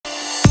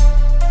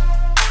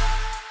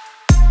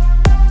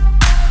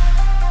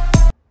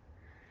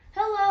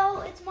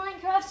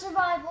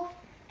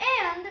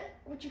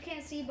which you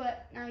can't see,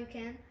 but now you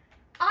can.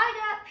 I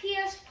got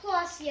PS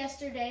Plus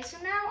yesterday, so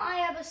now I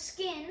have a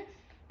skin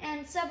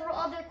and several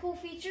other cool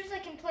features. I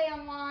can play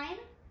online.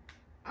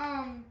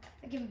 I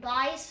can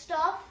buy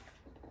stuff.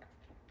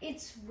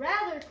 It's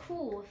rather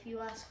cool, if you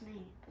ask me.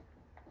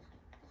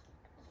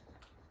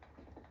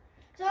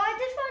 So I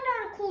did find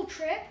out a cool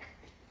trick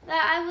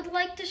that I would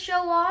like to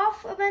show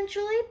off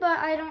eventually, but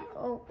I don't.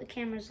 Oh, the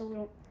camera's a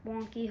little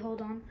wonky.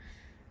 Hold on.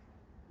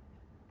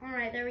 All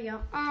right, there we go.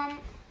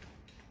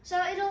 So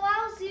it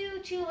allows you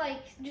to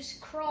like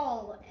just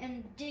crawl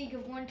and dig a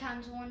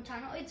 1x1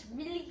 tunnel. It's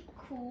really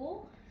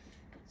cool.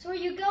 So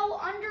you go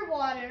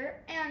underwater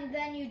and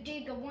then you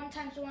dig a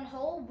 1x1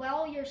 hole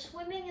while you're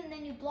swimming, and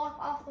then you block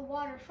off the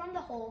water from the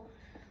hole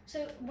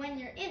so when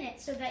you're in it,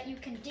 so that you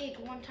can dig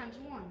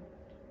 1x1.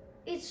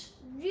 It's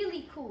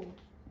really cool.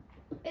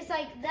 It's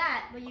like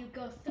that, but you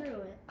go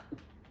through it.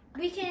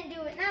 We can't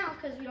do it now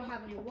because we don't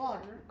have any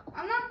water.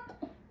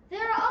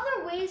 There are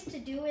other ways to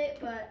do it,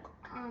 but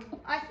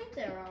I think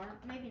there are.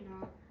 Maybe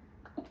not.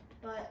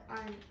 But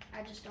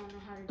I just don't know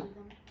how to do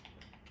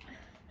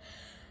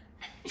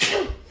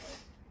them.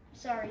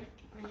 Sorry,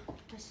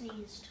 I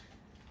sneezed,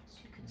 as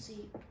you can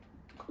see.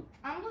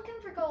 I'm looking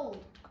for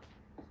gold,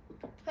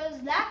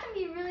 because that can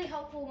be really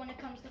helpful when it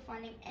comes to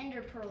finding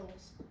ender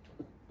pearls.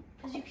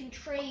 Because you can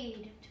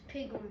trade to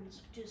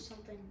piglins, which is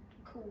something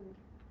cool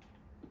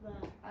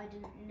that I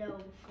didn't know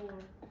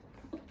before.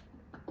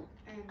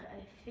 And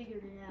I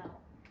figured it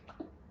out.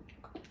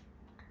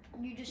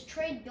 You just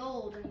trade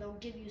gold and they'll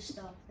give you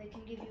stuff. They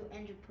can give you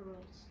ender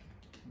pearls.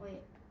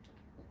 Wait.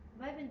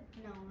 Have I been?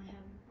 No, I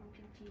haven't. I'm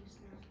confused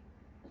now.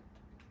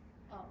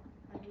 Oh,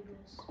 I do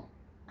this.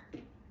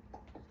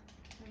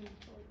 I need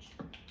a torch.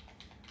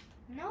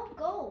 No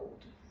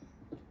gold.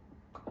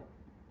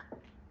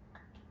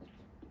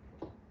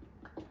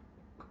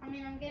 I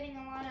mean, I'm getting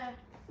a lot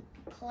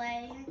of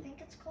clay. I think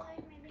it's clay,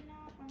 maybe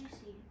not. Let me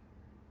see.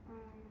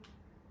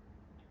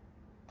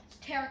 It's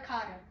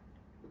terracotta.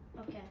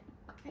 Okay,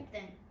 I think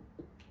then.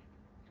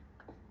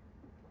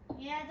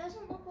 Yeah, it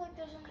doesn't look like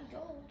there's any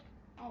gold.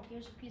 Oh,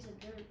 here's a piece of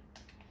dirt.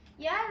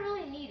 Yeah, I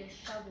really need a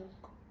shovel.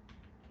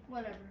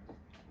 Whatever.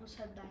 Let's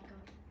head back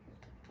up.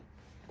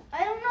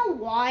 I don't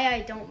know why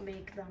I don't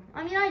make them.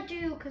 I mean, I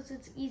do because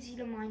it's easy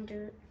to mine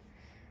dirt.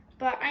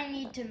 But I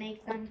need to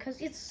make them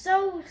because it's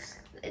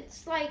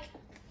like,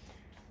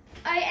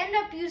 I end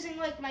up using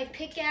like my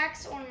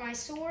pickaxe or my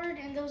sword,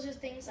 and those are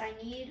things I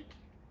need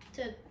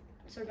to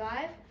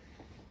survive.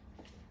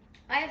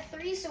 I have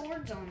 3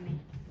 swords on me.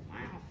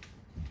 Wow,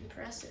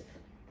 impressive.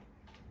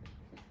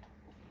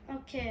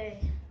 Okay,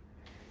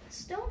 it's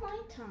still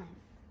nighttime.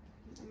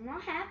 I'm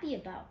not happy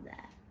about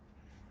that.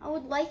 I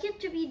would like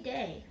it to be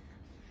day,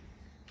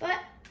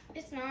 but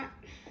it's not.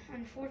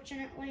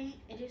 Unfortunately,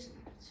 it is not.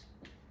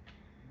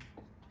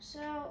 So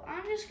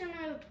I'm just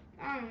gonna,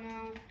 I don't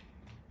know,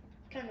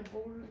 kind of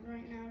bored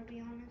right now, to be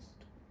honest.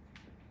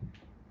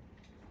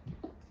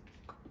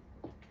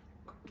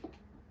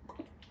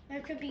 There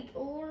could be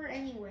ore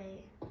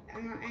anyway,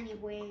 not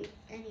anyway,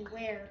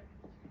 anywhere.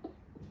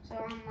 So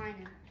I'm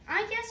mining.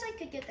 I guess I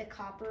could get the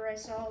copper I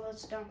saw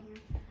that's down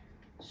here.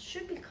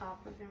 Should be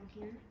copper down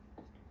here.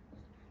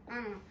 I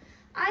don't know.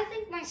 I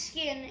think my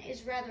skin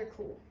is rather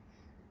cool.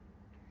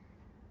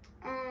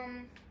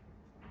 I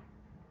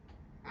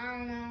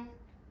don't know.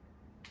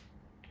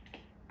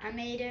 I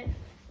made it.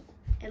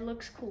 It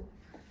looks cool.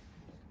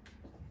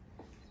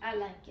 I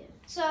like it.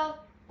 So,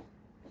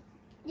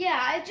 yeah,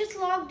 I just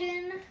logged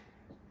in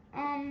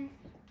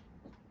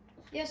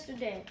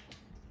yesterday.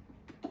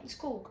 It's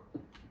cool.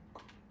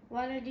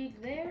 Why did I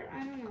dig there?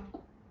 I don't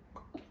know.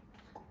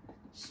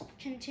 Let's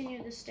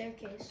continue the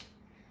staircase.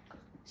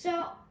 So,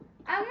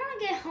 I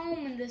want to get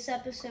home in this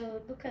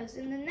episode because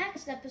in the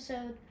next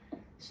episode,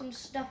 some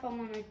stuff I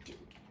want to do.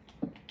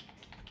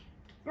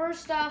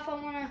 First off, I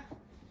want to,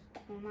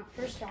 well, not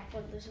first off,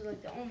 but this is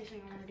like the only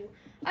thing I want to do.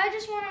 I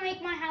just want to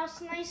make my house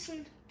nice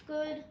and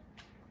good.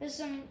 There's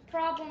some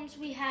problems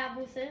we have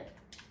with it.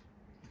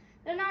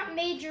 They're not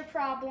major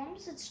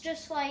problems. It's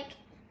just like,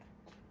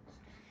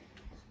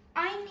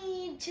 I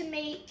need to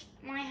make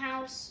my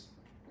house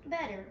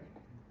better.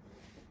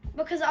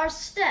 Because our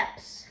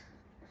steps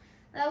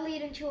that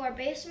lead into our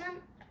basement,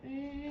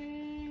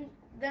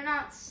 they're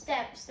not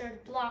steps, they're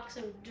blocks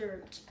of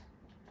dirt.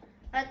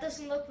 That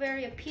doesn't look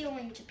very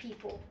appealing to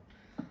people.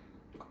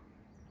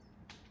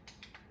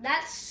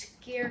 That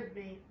scared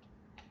me.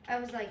 I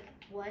was like,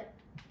 what?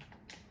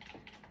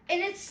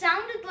 And it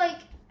sounded like,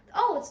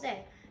 oh, it's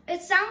day.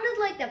 It sounded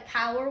like the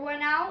power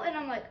went out, and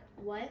I'm like,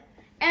 what?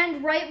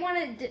 And right when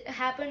it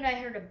happened, I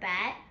heard a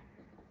bat.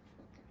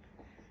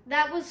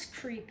 That was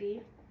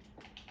creepy.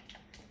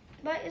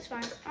 But it's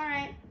fine. All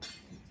right.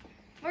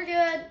 We're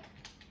good.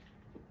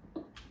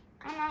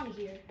 I'm out of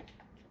here.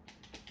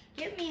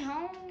 Get me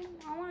home.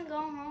 I want to go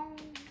home.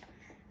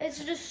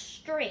 It's just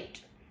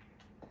straight,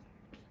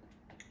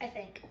 I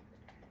think.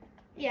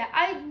 Yeah,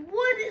 I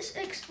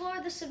would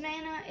explore the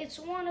savannah. It's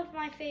one of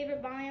my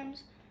favorite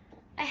biomes.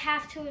 I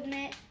have to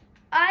admit.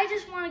 I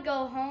just want to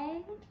go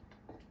home.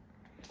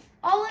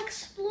 I'll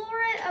explore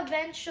it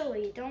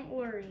eventually. Don't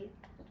worry.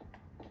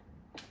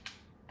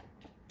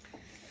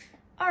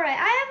 Alright,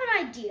 I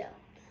have an idea.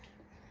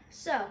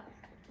 So,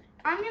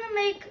 I'm going to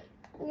make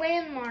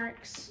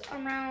landmarks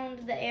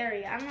around the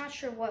area. I'm not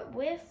sure what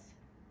width.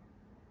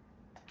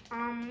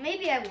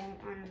 Maybe I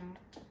won't. I don't know.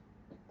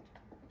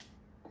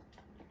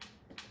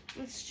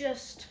 Let's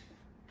just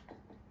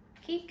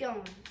keep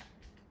going.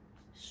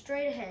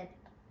 Straight ahead.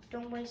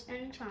 Don't waste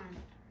any time.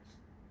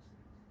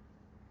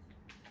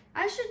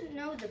 I should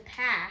know the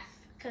path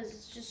because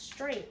it's just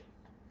straight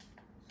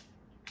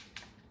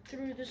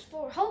through this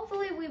forest.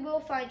 Hopefully we will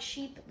find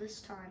sheep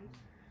this time.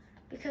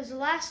 Because the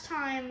last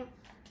time,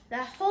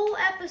 that whole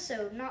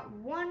episode, not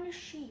one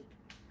sheep.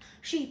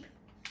 Sheep.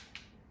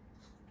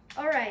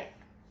 Alright.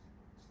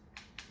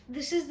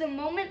 This is the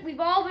moment we've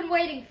all been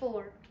waiting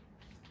for.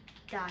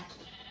 Die.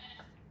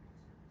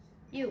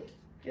 You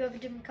have a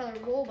different color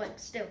wool, but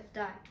still,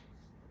 die.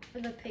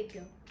 Where'd the pig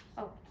go?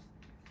 Oh,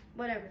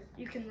 whatever.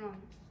 You can run.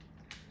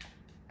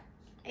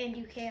 And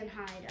you can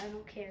hide. I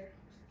don't care.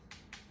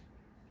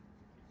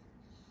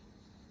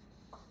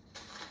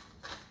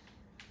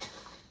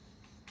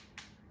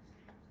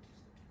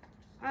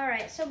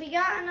 Alright, so we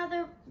got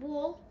another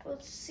wool.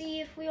 Let's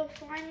see if we'll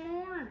find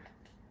more.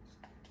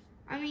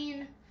 I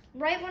mean,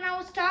 right when I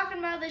was talking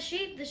about the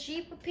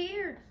sheep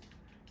appeared.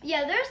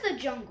 Yeah, there's the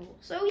jungle.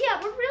 So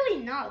yeah, we're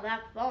really not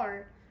that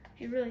far.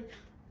 If you really...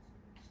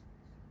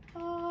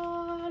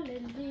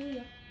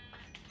 Hallelujah.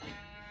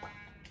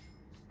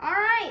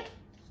 Alright.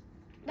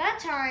 That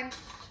time.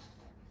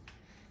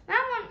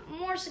 That went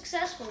more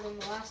successful than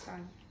the last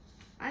time,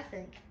 I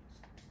think.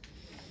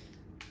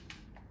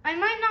 I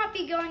might not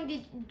be going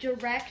the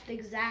direct,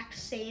 exact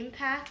same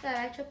path that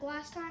I took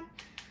last time,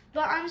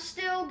 but I'm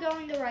still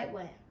going the right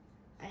way,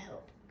 I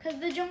hope. Because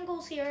the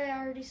jungle's here, I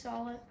already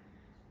saw it.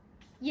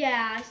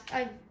 Yeah,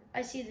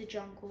 I see the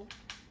jungle.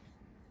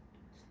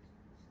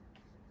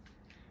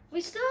 We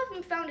still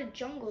haven't found a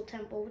jungle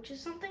temple, which is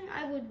something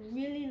I would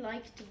really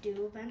like to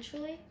do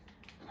eventually.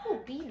 Oh,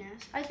 bee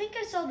nest. I think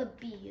I saw the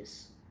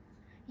bees.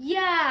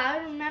 Yeah, I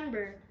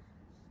remember.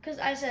 Because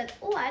I said,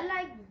 oh, I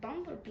like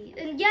bumblebees.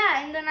 And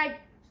yeah, and then I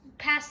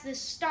passed this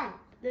stump.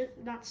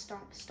 Not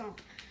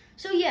stump.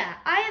 So yeah,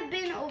 I have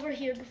been over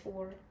here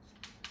before.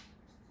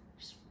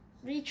 Just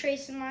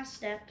retracing my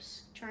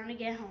steps, trying to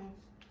get home.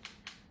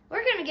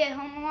 We're going to get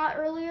home a lot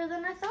earlier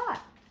than I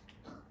thought.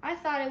 I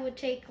thought it would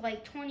take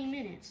like 20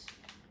 minutes.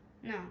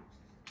 No.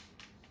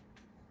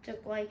 It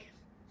took like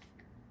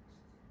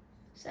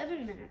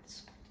 7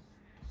 minutes.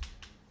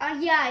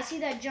 Yeah, I see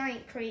that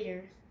giant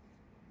crater,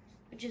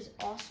 which is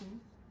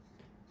awesome.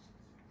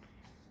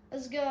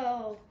 Let's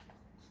go.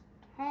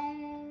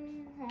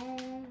 Home,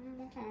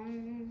 home,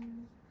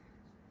 home.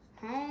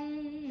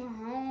 Home,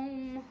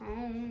 home,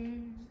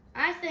 home.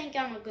 I think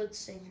I'm a good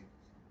singer.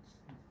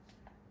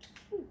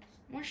 Ooh,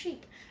 more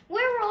sheep.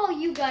 Where were all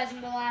you guys in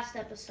the last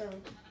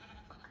episode?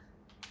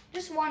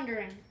 Just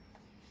wondering.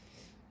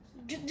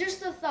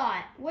 Just a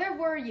thought. Where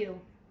were you?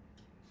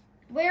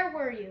 Where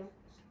were you?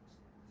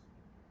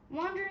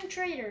 Wandering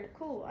trader.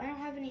 Cool. I don't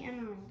have any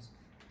emeralds.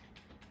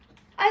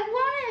 I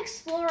want to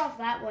explore off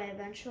that way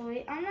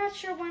eventually. I'm not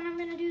sure when I'm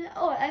going to do that.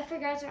 Oh, I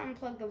forgot to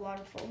unplug the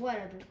waterfall.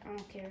 Whatever. I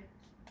don't care.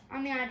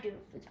 I mean, I do.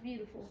 It's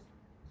beautiful.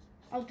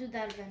 I'll do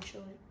that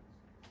eventually.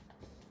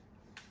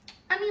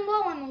 I mean,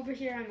 while I'm over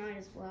here, I might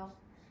as well.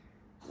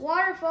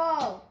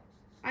 Waterfall.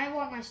 I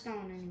want my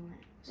stone anyway.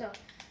 So,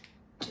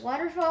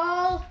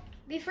 waterfall,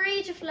 be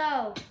free to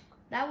flow.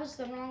 That was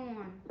the wrong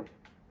one.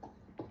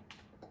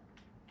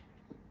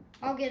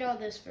 I'll get all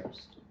this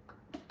first.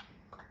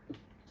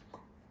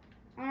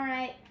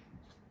 Alright.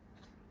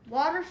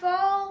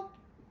 Waterfall,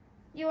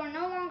 you are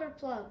no longer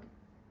plugged.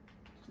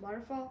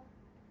 Waterfall.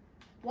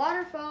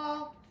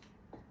 Waterfall,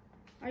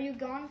 are you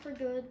gone for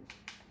good?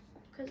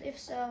 Because if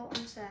so,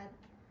 I'm sad.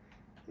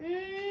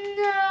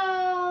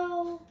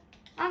 No.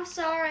 I'm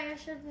sorry, I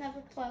should have never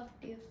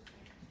plugged you.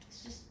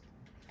 It's just,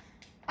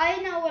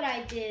 I know what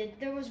I did.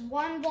 There was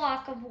one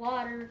block of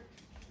water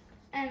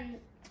and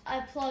I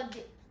plugged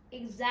it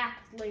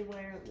exactly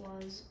where it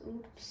was.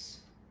 Oops.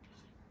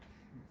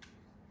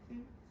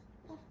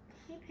 Oh,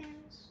 hey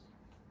Pans.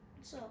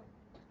 What's up?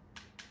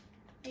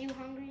 Are you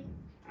hungry?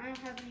 I don't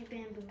have any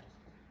bamboo.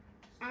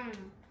 I don't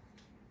know.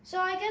 So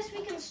I guess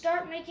we can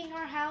start making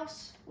our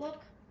house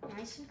look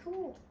nice and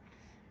cool.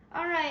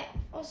 Alright,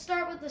 I'll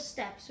start with the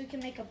steps. We can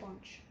make a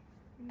bunch.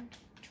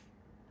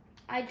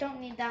 I don't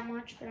need that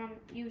much, but I'm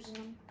using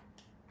them.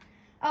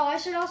 Oh, I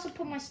should also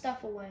put my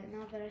stuff away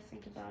now that I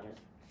think about it.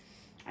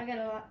 I got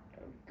a lot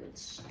of good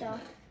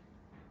stuff.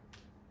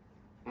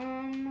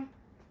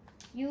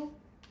 You.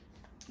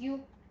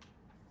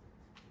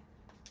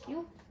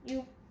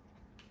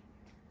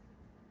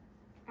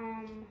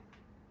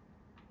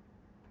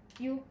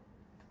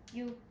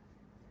 You.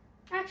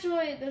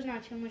 Actually, there's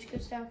not too much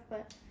good stuff,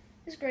 but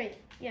it's great.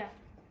 Yeah.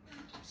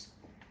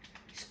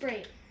 It's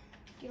great.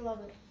 You love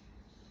it.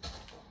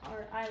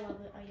 Or I love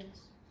it, I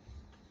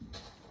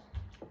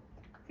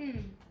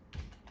guess.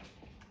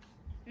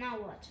 Now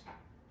what?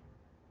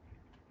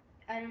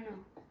 I don't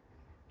know.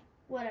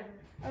 Whatever.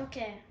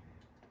 Okay.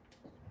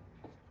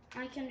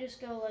 I can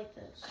just go like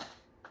this.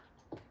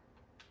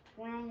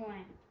 Wrong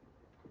way.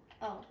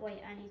 Oh,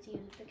 wait, I need to use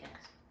a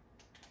pickaxe.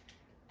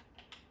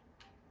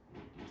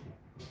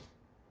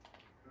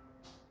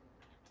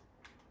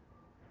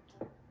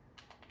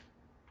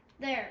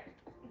 There.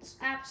 It's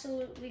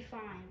absolutely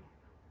fine.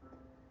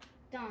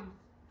 Done.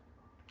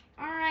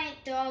 Alright,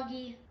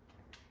 doggy.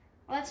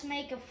 Let's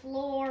make a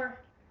floor.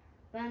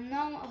 But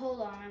no,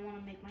 hold on, I want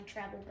to make my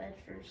travel bed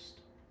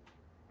first.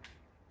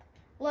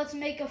 Let's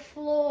make a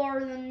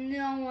floor that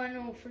no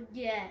one will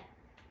forget.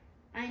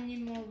 I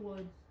need more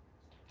wood.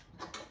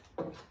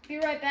 Be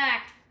right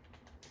back.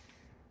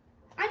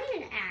 I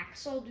need an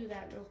axe, so I'll do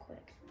that real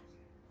quick.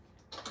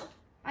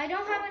 I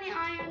don't have any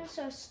iron,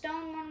 so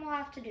stone one will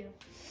have to do.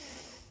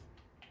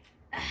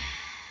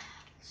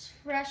 It's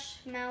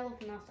fresh smell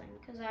of nothing,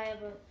 because I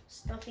have a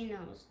stuffy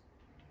nose.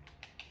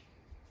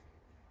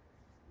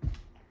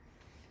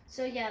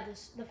 So yeah,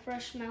 the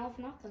fresh smell of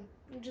nothing.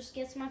 It just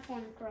gets my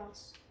point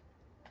across.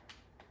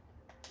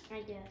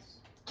 I guess.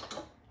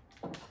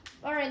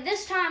 Alright,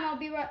 this time I'll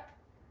be right...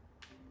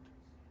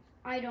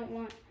 I don't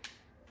want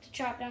to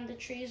chop down the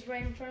trees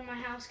right in front of my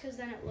house because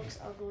then it looks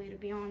ugly, to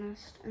be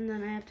honest. And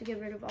then I have to get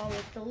rid of all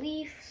of the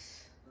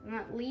leaves.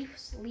 Not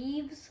leaves,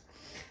 leaves.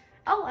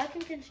 Oh, I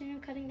can continue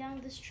cutting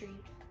down this tree.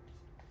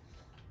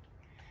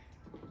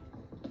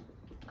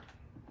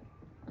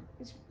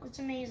 It's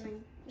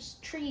amazing.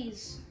 Just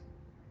trees.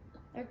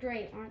 They're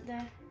great, aren't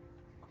they?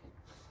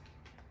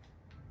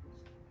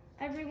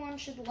 Everyone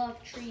should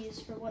love trees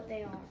for what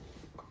they are.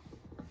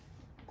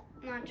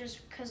 Not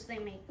just because they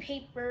make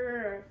paper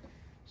or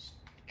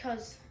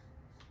because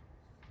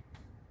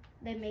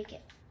they make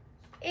it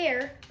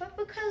air, but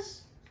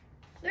because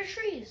they're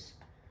trees.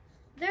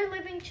 They're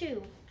living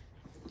too.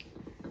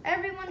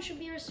 Everyone should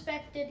be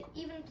respected,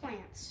 even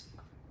plants.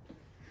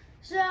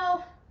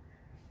 So,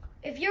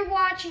 if you're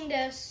watching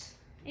this,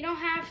 you don't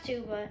have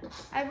to, but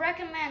I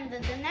recommend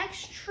that the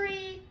next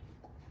tree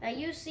that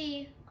you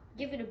see,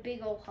 give it a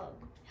big old hug.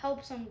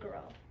 Helps them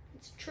grow.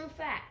 It's a true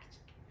fact.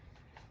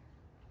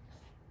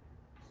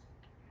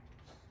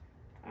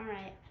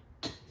 Alright.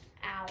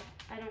 Ow.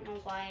 I don't know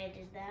why I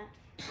did that.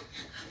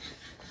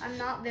 I'm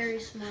not very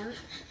smart.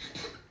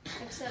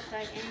 Except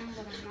I am,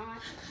 but I'm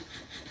not.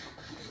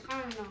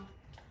 I don't know.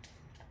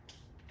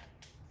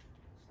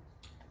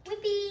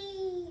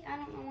 Whippy! I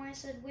don't know why I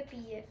said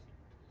whippy yet.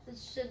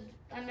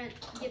 I meant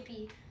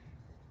yippee.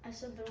 I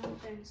said the wrong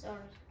thing, sorry.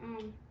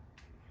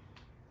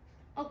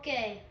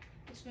 Okay,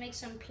 let's make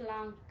some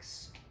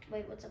planks.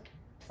 Wait, what's up?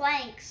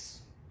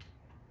 Planks.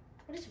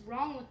 What is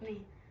wrong with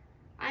me?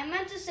 I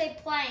meant to say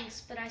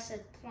planks, but I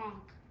said plonk.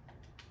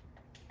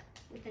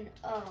 With an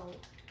O.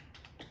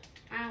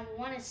 I don't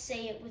want to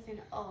say it with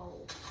an O.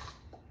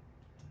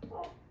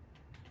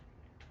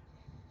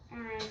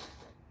 Alright.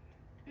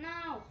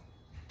 No.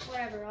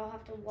 Whatever, I'll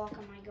have to walk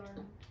on my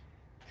garden.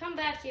 Come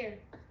back here.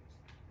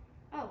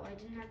 Oh, I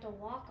didn't have to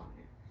walk on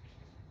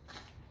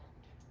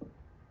it.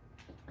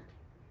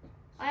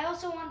 I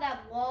also want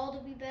that wall to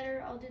be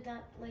better. I'll do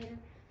that later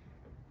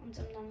once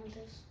I'm done with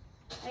this.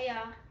 Oh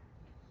yeah.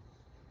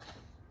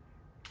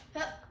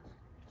 Huh.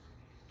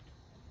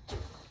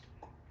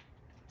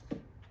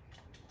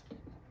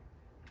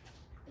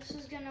 This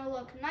is gonna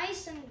look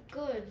nice and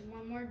good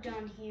when we're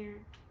done here.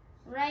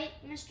 Right,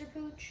 Mr.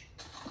 Pooch?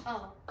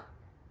 Oh.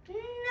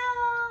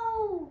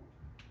 No!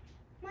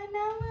 My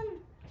melon!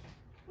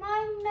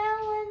 My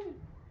melon!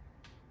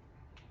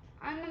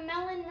 I'm a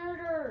melon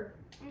murderer.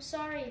 I'm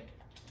sorry.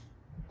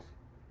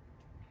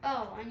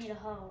 Oh, I need a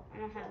hoe. I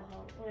don't have a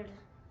hoe. Whatever.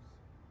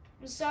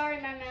 I'm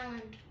sorry, my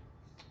melon.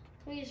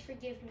 Please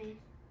forgive me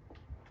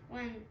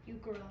when you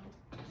grow.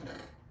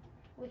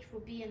 Which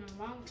will be in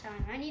a long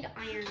time. I need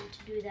iron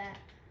to do that.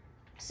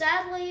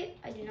 Sadly,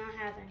 I do not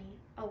have any.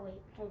 Oh,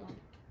 wait. Hold on.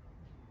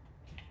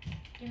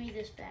 Give me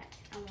this back.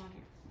 I want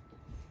it.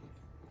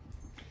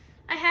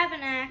 I have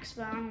an axe,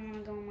 but I don't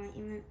want to go on my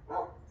email.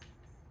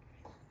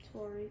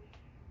 Sorry.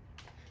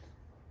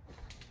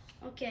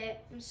 Okay,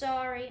 I'm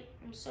sorry.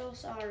 I'm so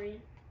sorry.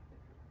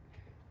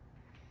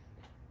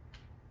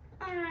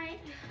 Alright.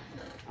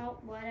 Oh,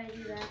 why did I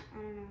do that? I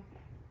don't know.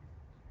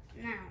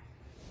 Now.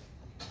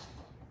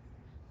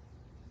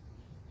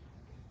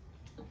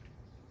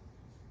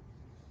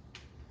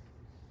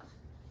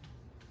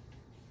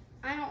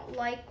 I don't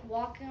like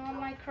walking on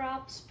my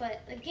crops,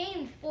 but the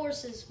game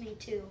forces me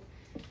to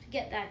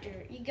get that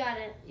dirt. You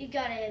gotta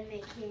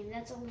admit, game,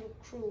 that's a little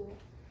cruel.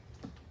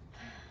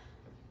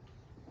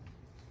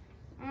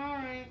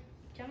 Alright,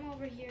 come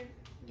over here,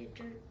 get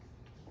dirt.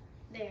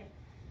 There.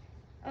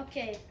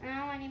 Okay,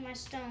 now I need my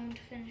stone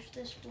to finish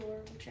this floor,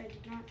 which I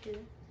did not do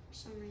for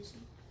some reason.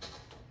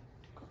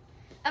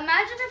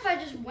 Imagine if I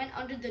just went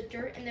under the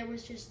dirt and there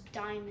was just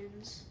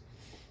diamonds.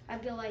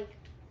 I'd be like,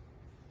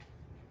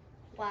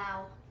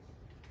 wow.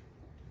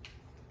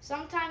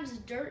 Sometimes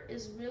dirt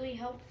is really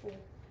helpful.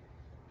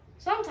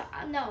 Sometimes,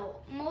 no,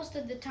 most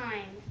of the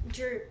time,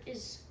 dirt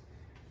is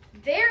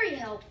very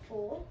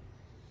helpful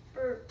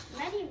for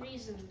many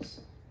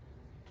reasons.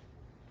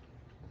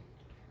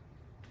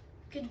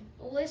 Could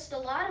list a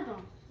lot of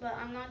them, but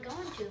I'm not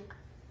going to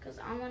because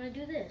I want to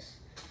do this.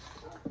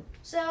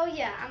 So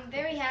yeah, I'm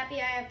very happy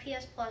I have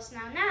PS Plus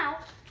now.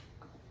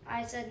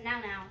 I said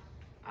now.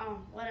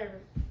 Whatever.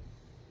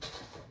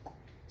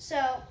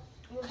 So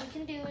what we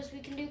can do is we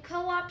can do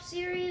co-op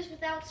series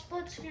without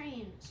split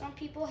screen. Some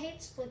people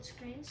hate split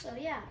screen, so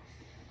yeah.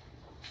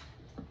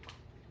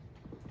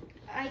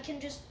 I can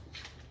just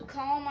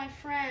call my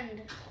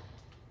friend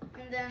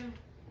and then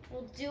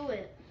we'll do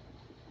it.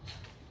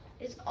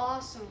 It's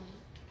awesome.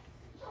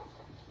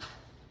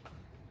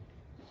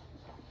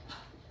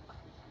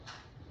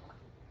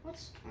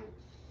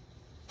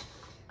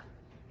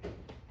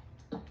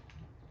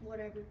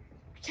 Whatever.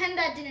 Pretend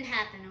that didn't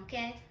happen,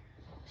 okay?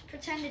 Just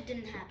pretend it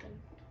didn't happen.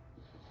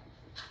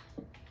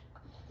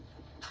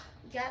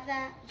 Got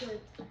that? Good.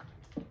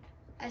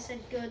 I said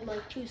good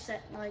like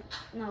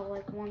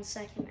 1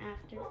 second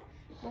after.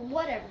 But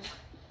whatever.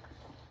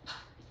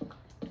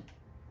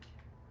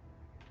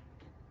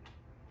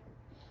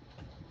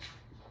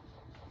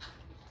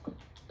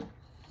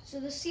 So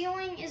the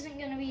ceiling isn't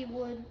gonna be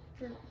wood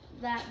for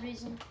that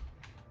reason.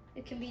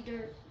 It can be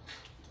dirt.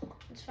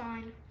 It's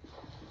fine.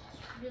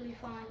 It's really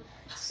fine.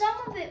 Some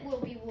of it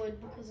will be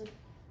wood because of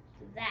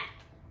that.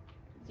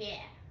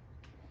 Yeah.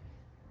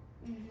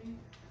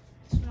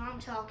 That's what I'm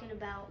talking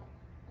about.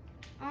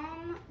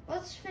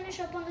 Let's finish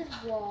up on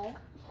this wall.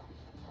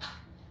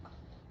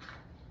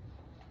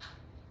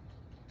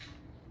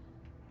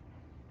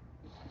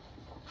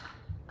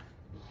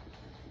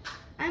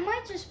 I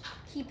might just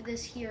keep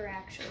this here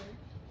actually.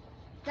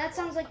 That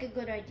sounds like a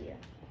good idea.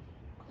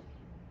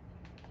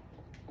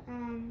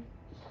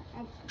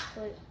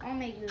 I'll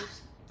make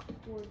this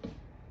wood.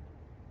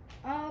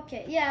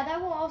 Okay, yeah, that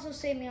will also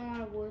save me a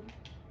lot of wood.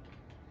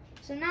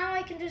 So now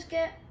I can just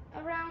get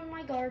around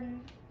my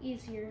garden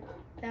easier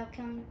without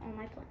killing all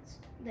my plants.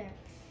 There.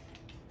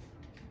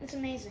 It's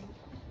amazing.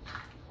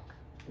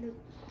 The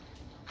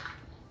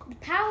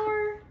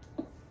power,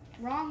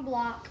 wrong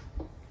block,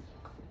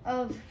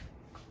 of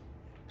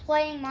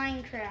playing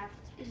Minecraft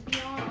is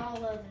beyond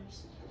all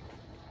others.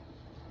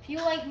 If you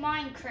like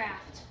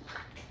Minecraft,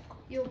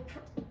 you'll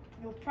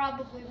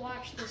probably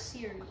watch this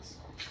series.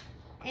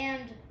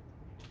 And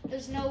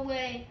there's no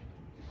way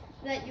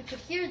that you could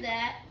hear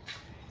that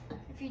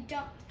if you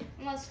don't,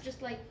 unless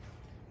just like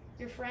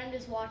your friend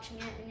is watching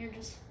it and you're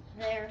just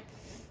there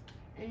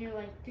and you're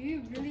like, do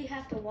you really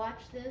have to watch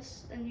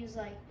this? And he's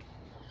like,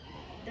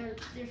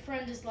 your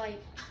friend is like,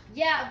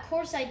 yeah, of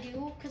course I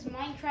do, because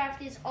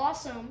Minecraft is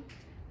awesome.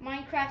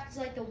 Minecraft is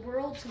like the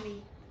world to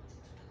me.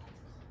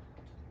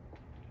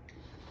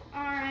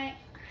 Alright.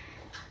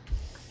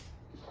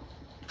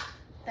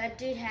 That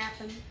did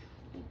happen.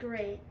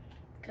 Great.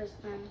 Because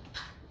then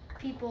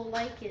people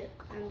like it.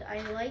 And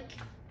I like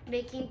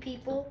making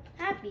people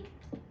happy.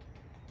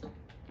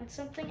 That's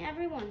something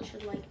everyone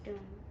should like doing.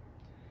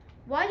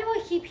 Why do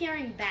I keep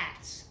hearing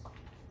bats?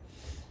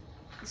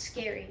 It's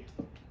scary.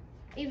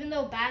 Even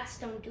though bats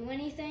don't do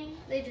anything,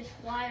 they just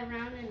fly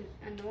around and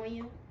annoy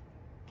you.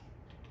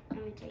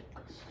 Let me take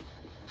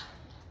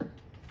this.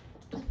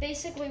 It's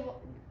basically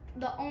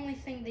the only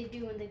thing they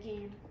do in the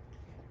game.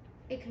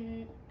 It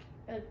can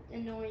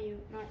annoy you,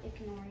 not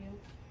ignore you.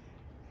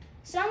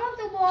 Some of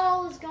the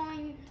wall is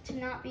going to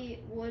not be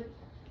wood.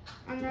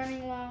 I'm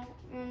running low.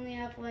 I only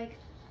have like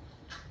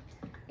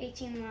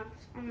 18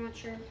 left. I'm not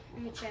sure.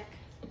 Let me check.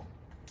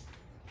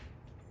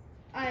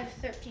 I have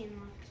 13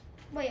 left.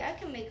 Wait, I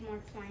can make more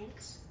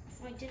planks.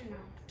 Oh, I didn't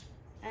know.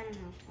 I don't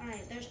know.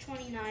 Alright, there's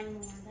 29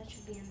 more. That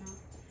should be enough.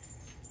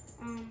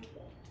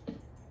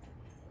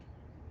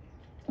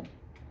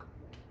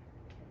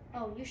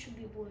 Oh, you should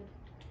be wood.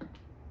 I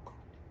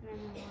don't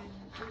know why I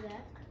didn't do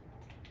that.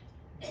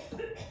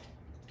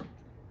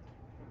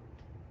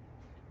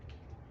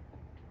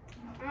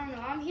 I don't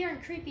know. I'm hearing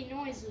creepy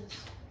noises.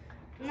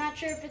 I'm not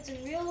sure if it's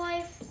in real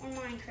life or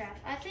Minecraft.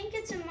 I think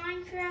it's in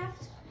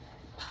Minecraft.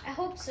 I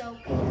hope so,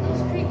 because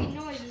those creepy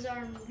noises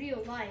are in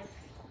real life.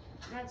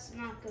 That's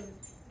not good.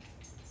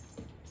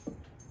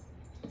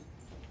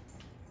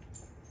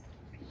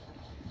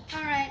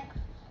 Alright.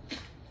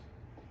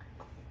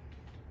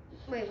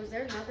 Wait, was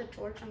there another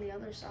torch on the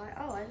other side?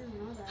 Oh, I didn't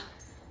know that.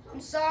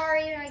 I'm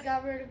sorry I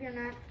got rid of your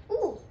net.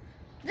 Ooh,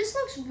 this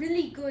looks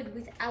really good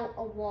without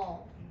a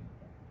wall.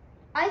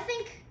 I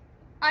think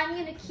I'm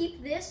going to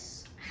keep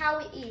this how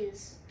it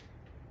is.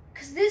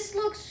 Because this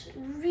looks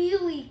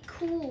really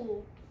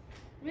cool.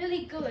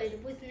 Really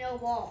good with no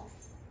wall.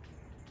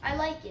 I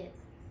like it.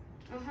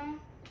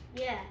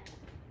 Yeah.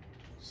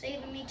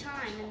 Saving me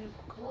time and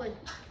wood.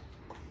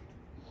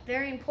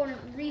 Very important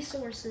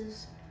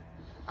resources.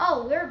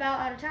 Oh, we're about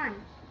out of time.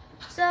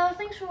 So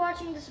thanks for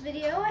watching this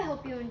video. I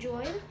hope you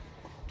enjoyed.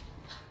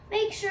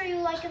 Make sure you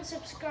like and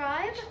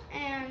subscribe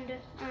and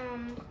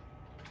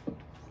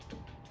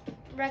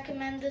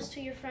recommend this to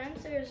your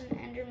friends. There's an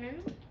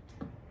Enderman.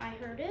 I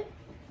heard it.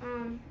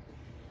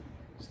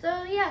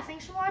 So yeah,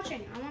 thanks for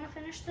watching. I want to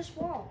finish this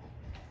wall.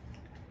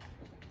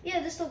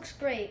 Yeah, this looks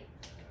great.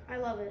 I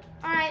love it.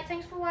 Alright,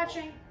 thanks for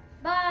watching.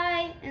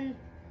 Bye. In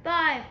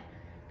 5,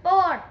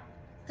 4,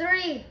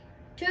 3,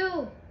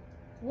 2,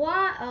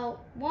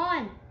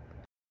 1.